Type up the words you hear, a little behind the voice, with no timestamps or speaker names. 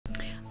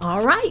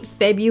All right,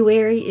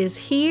 February is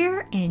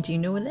here, and you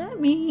know what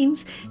that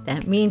means.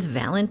 That means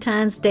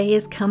Valentine's Day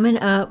is coming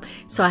up.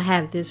 So I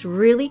have this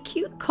really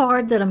cute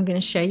card that I'm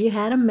going to show you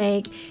how to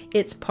make.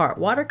 It's part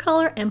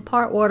watercolor and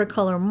part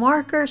watercolor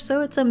marker, so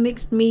it's a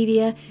mixed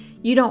media.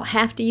 You don't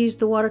have to use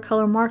the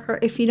watercolor marker.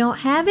 If you don't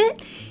have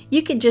it,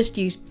 you could just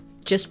use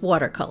just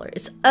watercolor.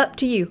 It's up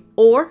to you.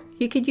 Or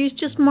you could use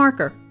just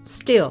marker.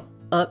 Still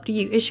up to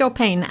you. It's your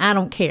painting. I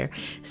don't care.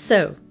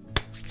 So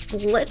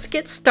let's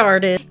get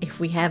started. If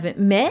we haven't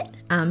met,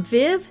 I'm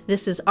Viv.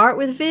 This is Art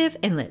with Viv,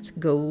 and let's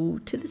go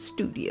to the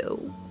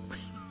studio.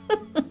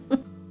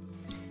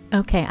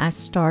 Okay, I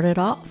started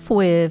off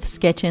with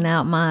sketching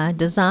out my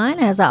design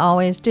as I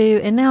always do,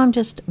 and now I'm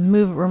just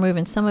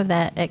removing some of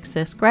that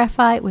excess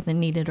graphite with a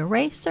kneaded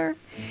eraser.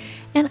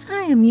 And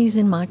I am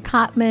using my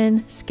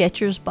Cotman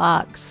Sketchers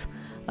box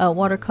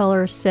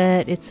watercolor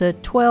set. It's a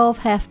 12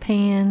 half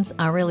pans.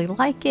 I really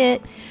like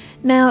it.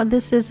 Now,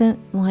 this isn't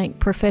like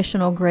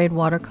professional grade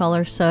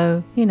watercolor,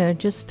 so, you know,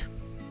 just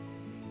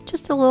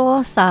a little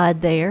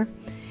aside there.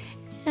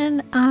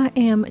 And I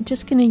am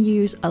just going to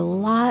use a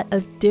lot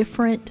of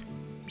different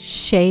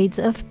shades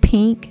of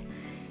pink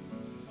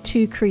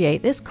to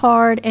create this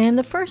card. And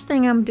the first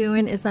thing I'm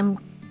doing is I'm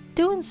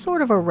doing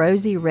sort of a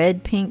rosy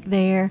red pink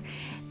there.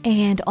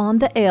 And on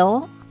the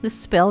L, this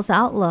spells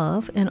out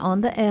love. And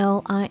on the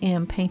L, I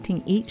am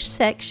painting each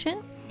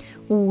section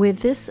with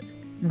this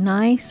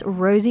nice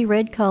rosy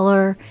red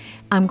color.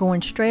 I'm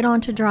going straight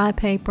onto dry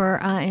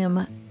paper. I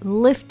am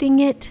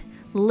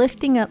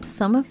lifting up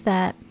some of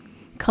that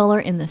color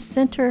in the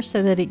center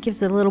so that it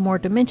gives it a little more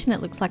dimension.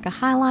 It looks like a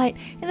highlight.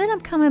 And then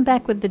I'm coming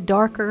back with the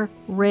darker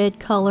red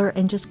color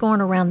and just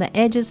going around the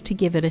edges to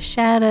give it a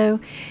shadow.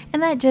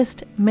 And that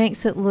just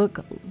makes it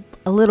look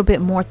a little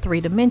bit more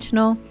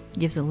three-dimensional.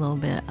 Gives a little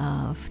bit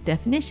of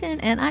definition,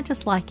 and I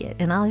just like it.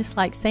 And I just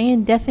like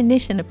saying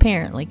definition,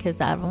 apparently,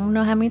 because I don't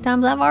know how many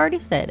times I've already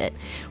said it.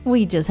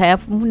 We just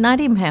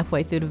not even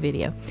halfway through the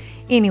video.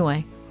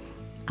 Anyway,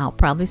 I'll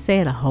probably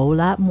say it a whole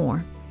lot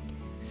more.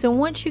 So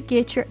once you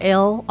get your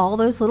L, all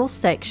those little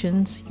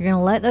sections, you're going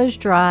to let those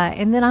dry.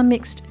 And then I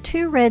mixed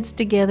two reds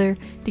together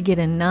to get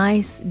a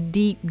nice,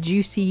 deep,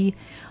 juicy,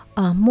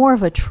 more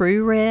of a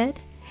true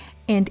red.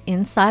 And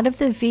inside of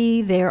the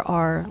V, there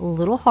are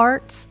little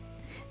hearts.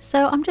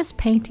 So I'm just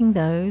painting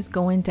those,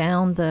 going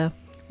down the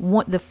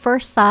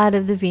first side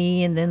of the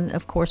V, and then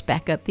of course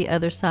back up the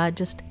other side,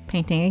 just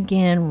painting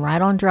again right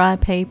on dry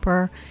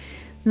paper.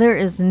 There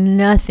is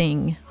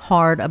nothing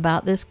hard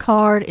about this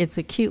card. It's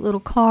a cute little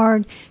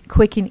card,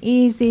 quick and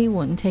easy,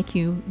 wouldn't take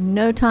you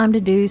no time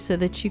to do, so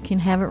that you can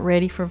have it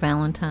ready for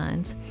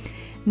Valentine's.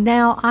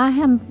 Now I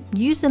am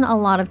using a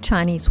lot of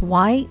Chinese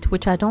white,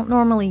 which I don't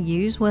normally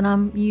use when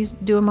I'm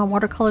doing my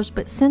watercolors,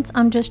 but since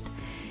I'm just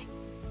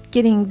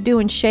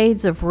doing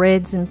shades of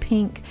reds and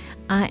pink,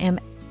 I am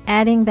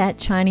adding that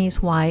Chinese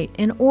white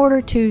in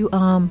order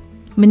to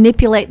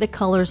manipulate the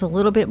colors a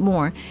little bit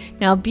more.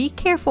 Now be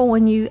careful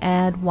when you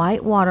add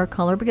white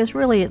watercolor, because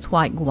really it's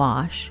white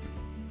gouache,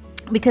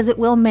 because it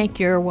will make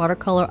your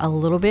watercolor a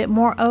little bit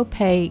more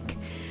opaque.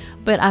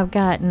 But I've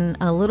gotten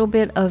a little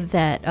bit of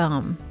that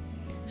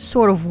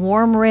sort of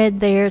warm red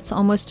there. It's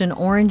almost an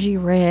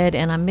orangey red,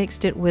 and I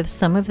mixed it with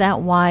some of that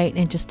white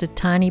and just a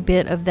tiny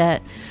bit of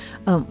that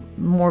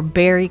more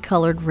berry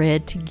colored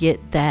red to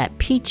get that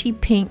peachy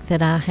pink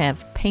that I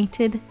have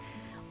painted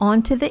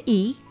onto the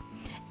E.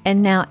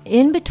 And now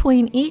in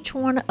between each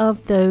one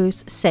of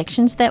those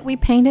sections that we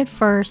painted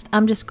first,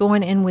 I'm just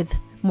going in with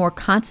more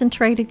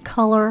concentrated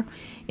color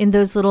in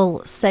those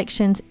little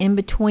sections in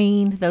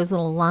between, those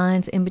little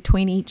lines in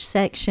between each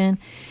section,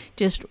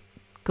 just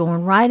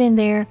going right in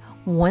there.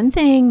 One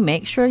thing,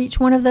 make sure each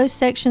one of those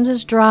sections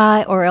is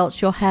dry, or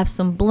else you'll have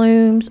some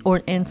blooms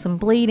and some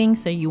bleeding.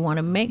 So you want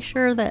to make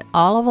sure that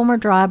all of them are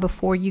dry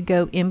before you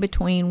go in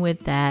between with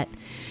that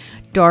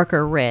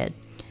darker red.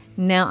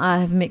 Now I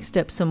have mixed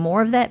up some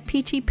more of that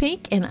peachy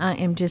pink, and I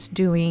am just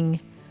doing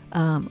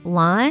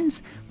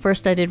lines.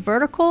 First I did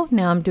vertical,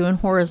 now I'm doing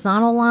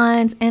horizontal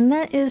lines, and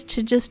that is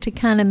to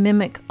kind of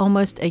mimic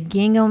almost a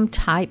gingham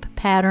type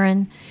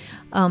pattern.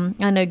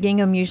 I know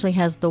gingham usually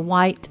has the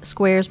white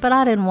squares, but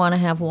I didn't want to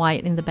have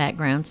white in the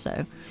background,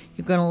 so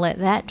you're going to let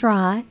that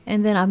dry.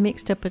 And then I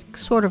mixed up a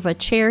sort of a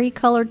cherry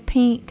colored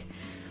pink,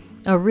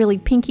 a really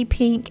pinky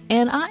pink,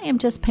 and I am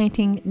just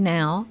painting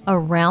now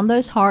around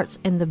those hearts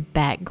in the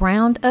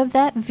background of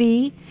that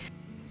V.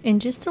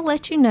 And just to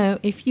let you know,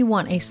 if you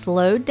want a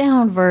slowed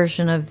down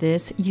version of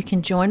this, you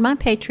can join my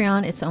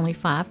Patreon. It's only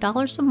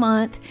 $5 a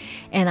month,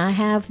 and I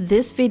have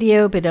this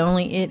video, but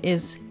only it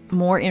is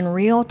more in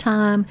real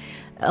time,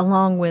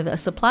 along with a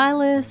supply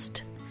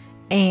list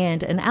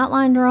and an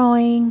outline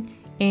drawing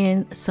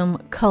and some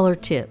color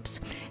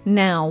tips.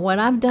 Now what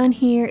I've done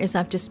here is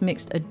I've just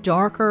mixed a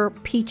darker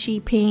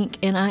peachy pink,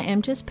 and I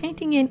am just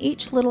painting in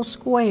each little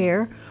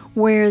square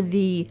where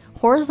the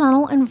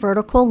horizontal and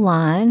vertical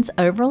lines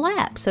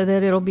overlap, so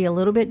that it'll be a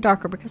little bit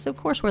darker, because of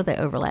course where they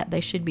overlap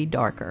they should be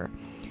darker.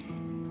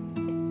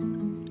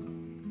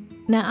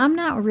 Now, I'm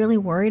not really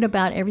worried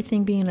about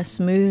everything being a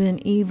smooth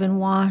and even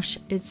wash.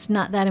 It's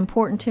not that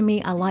important to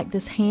me. I like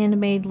this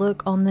handmade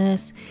look on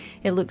this.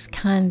 It looks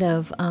kind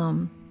of,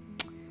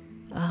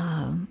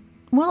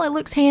 well, it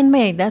looks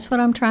handmade. That's what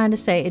I'm trying to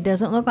say. It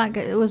doesn't look like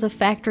it was a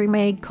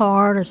factory-made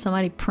card or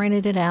somebody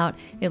printed it out.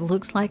 It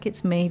looks like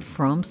it's made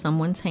from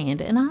someone's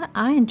hand, and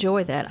I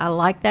enjoy that. I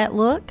like that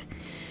look.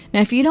 Now,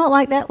 if you don't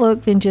like that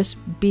look, then just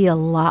be a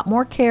lot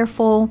more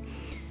careful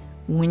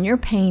when you're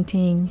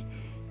painting.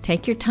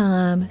 Take your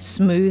time,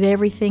 smooth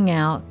everything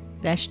out.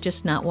 That's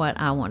just not what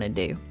I want to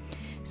do.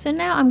 So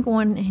now I'm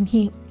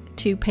going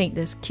to paint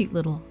this cute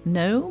little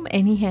gnome,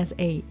 and he has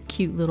a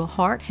cute little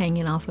heart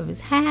hanging off of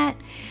his hat.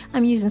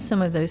 I'm using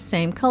some of those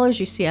same colors.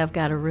 You see I've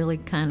got a really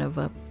kind of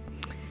a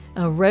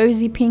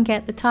rosy pink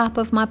at the top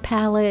of my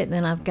palette,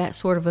 then I've got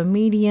sort of a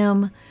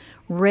medium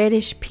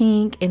reddish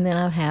pink, and then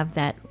I have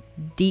that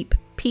deep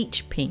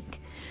peach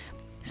pink.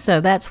 So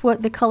that's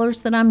what the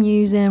colors that I'm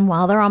using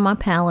while they're on my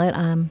palette.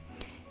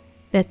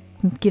 That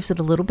gives it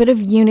a little bit of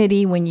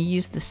unity when you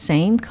use the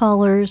same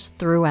colors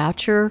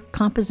throughout your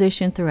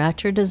composition,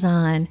 throughout your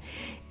design.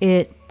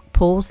 It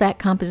pulls that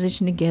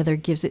composition together,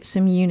 gives it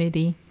some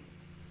unity.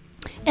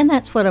 And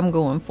that's what I'm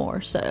going for.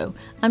 So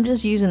I'm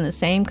just using the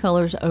same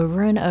colors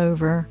over and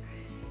over,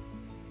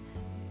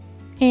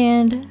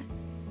 and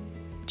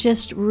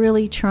just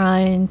really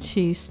trying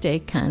to stay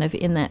kind of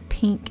in that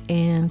pink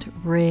and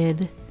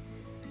red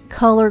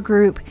color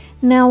group.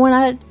 Now when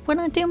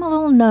I do my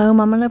little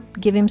gnome, I'm going to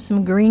give him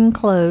some green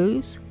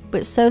clothes,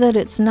 but so that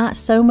it's not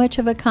so much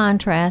of a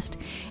contrast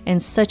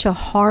and such a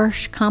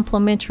harsh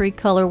complementary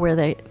color where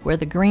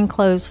the green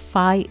clothes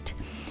fight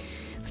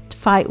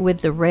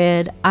with the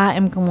red, I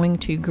am going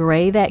to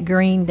gray that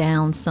green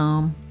down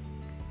some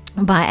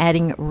by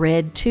adding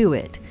red to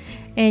it.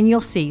 And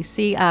you'll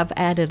see I've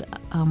added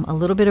a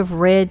little bit of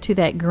red to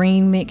that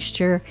green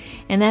mixture,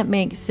 and that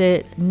makes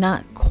it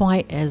not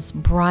quite as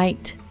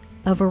bright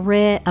of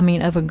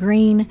a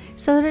green,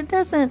 so that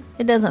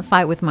it doesn't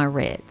fight with my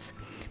reds.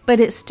 But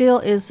it still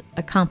is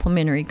a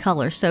complementary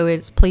color, so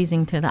it's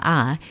pleasing to the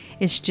eye.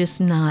 It's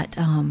just not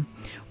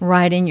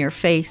right in your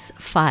face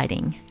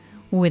fighting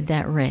with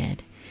that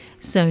red.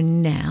 So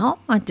now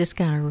I just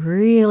got a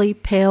really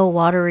pale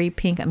watery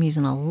pink. I'm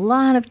using a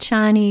lot of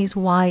Chinese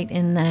white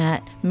in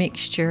that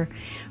mixture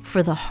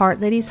for the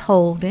heart that he's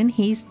holding.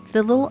 He's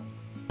the little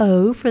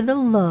O for the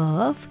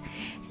love.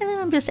 And then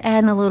I'm just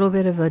adding a little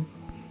bit of a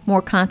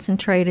more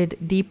concentrated,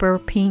 deeper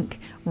pink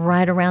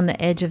right around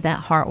the edge of that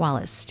heart while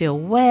it's still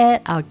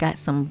wet. I've got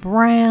some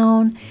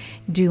brown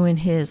doing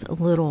his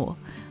little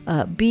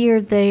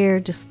beard there,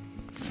 just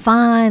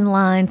fine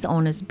lines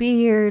on his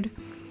beard.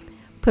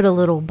 Put a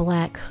little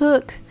black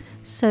hook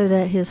so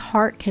that his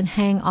heart can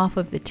hang off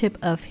of the tip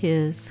of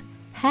his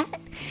hat.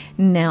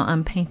 Now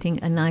I'm painting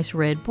a nice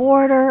red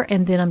border,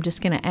 and then I'm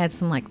just going to add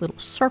some like little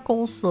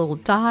circles, little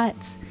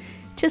dots,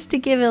 just to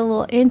give it a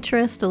little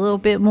interest, a little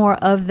bit more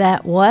of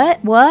that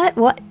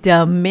what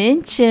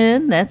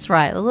dimension. That's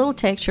right, a little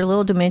texture, a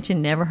little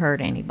dimension never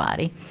hurt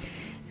anybody.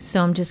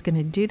 So I'm just going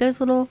to do those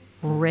little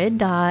red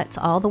dots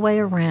all the way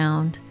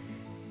around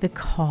the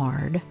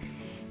card.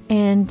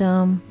 And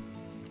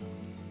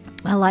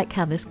I like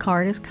how this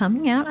card is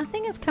coming out. I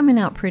think it's coming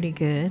out pretty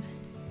good.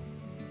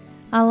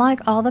 I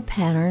like all the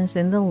patterns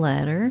in the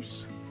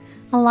letters.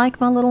 I like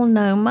my little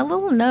gnome. My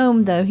little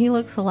gnome, though, he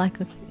looks like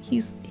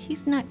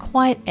he's not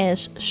quite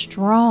as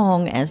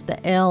strong as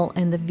the L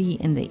and the V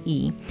and the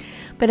E.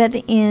 But at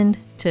the end,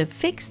 to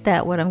fix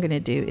that, what I'm going to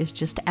do is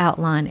just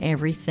outline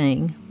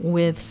everything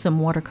with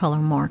some watercolor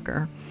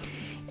marker.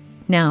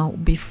 Now,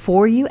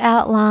 before you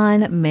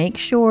outline, make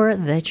sure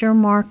that your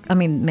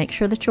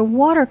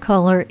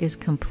watercolor is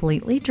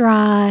completely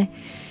dry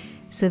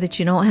so that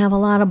you don't have a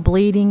lot of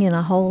bleeding and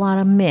a whole lot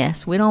of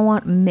mess. We don't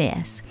want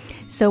mess.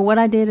 So what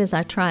I did is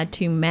I tried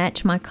to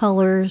match my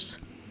colors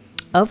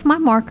of my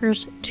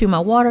markers to my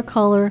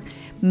watercolor.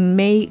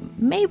 Maybe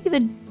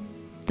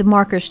the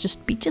markers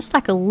just be just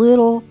like a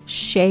little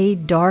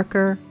shade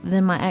darker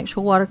than my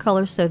actual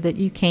watercolor so that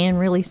you can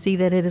really see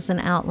that it is an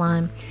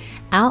outline.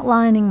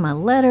 Outlining my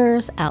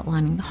letters,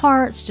 outlining the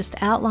hearts,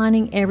 just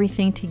outlining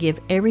everything to give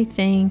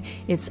everything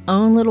its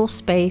own little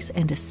space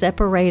and to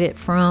separate it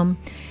from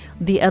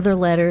the other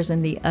letters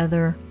and the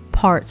other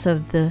parts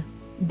of the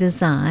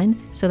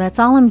design. So that's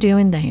all I'm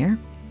doing there.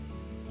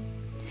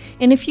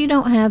 And if you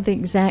don't have the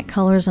exact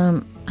colors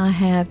I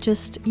have,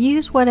 just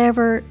use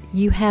whatever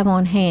you have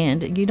on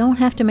hand. You don't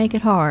have to make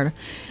it hard.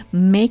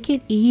 Make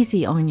it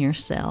easy on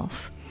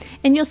yourself.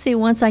 And you'll see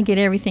once I get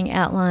everything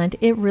outlined,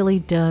 it really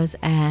does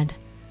add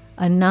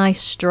a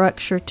nice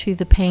structure to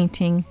the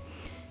painting.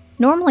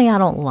 Normally I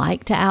don't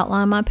like to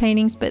outline my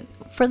paintings, but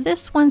for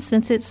this one,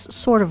 since it's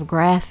sort of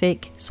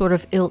graphic, sort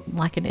of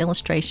like an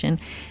illustration,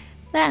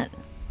 that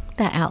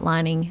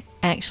outlining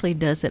actually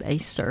does it a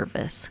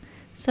service.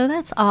 So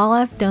that's all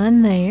I've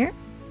done there.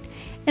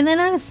 And then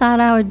I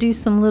decided I would do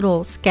some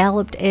little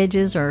scalloped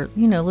edges, or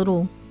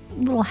little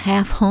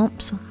half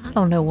humps. I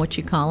don't know what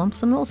you call them.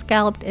 Some little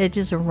scalloped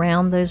edges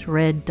around those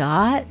red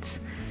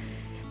dots,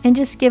 and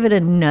just give it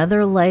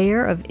another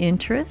layer of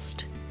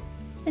interest.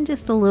 and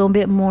just a little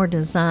bit more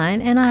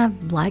design, and I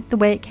like the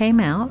way it came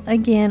out.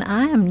 Again,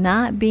 I am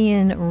not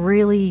being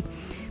really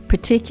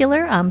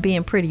particular. I'm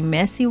being pretty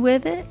messy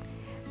with it.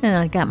 And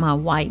I got my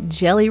white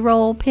jelly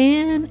roll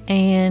pen,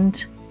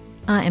 and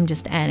I am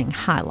just adding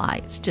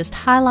highlights. Just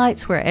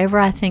highlights wherever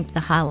I think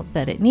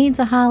that it needs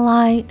a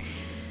highlight.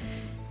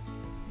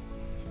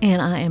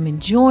 And I am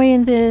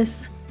enjoying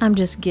this. I'm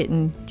just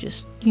getting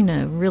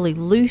really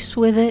loose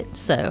with it.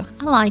 So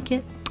I like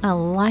it. I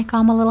like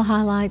all my little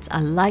highlights. I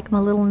like my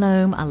little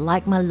gnome. I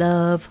like my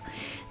love.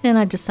 Then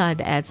I decided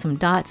to add some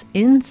dots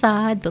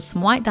inside,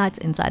 some white dots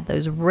inside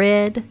those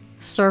red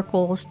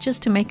circles,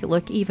 just to make it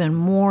look even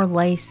more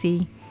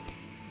lacy.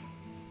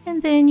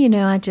 And then,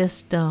 I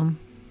just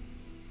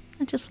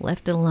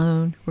left it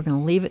alone. We're going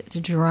to leave it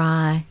to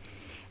dry,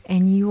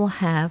 and you will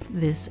have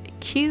this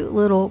cute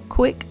little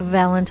quick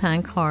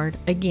Valentine card.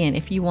 Again,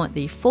 if you want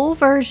the full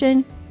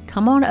version,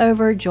 come on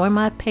over, join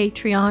my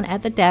Patreon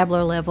at the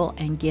Dabbler level,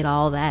 and get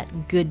all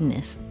that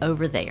goodness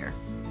over there.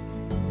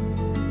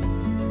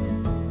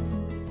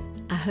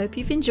 I hope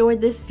you've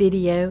enjoyed this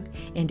video,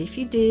 and if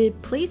you did,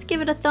 please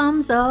give it a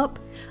thumbs up.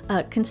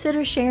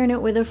 Consider sharing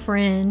it with a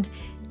friend,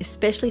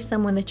 especially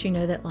someone that you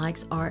know that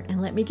likes art.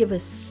 And let me give a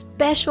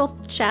special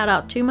shout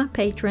out to my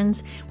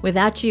patrons.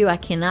 Without you, I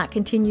cannot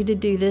continue to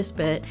do this,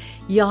 but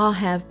y'all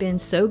have been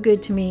so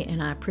good to me,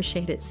 and I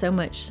appreciate it so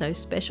much. So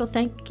special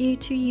thank you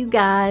to you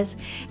guys,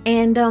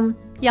 and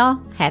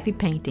y'all, happy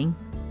painting.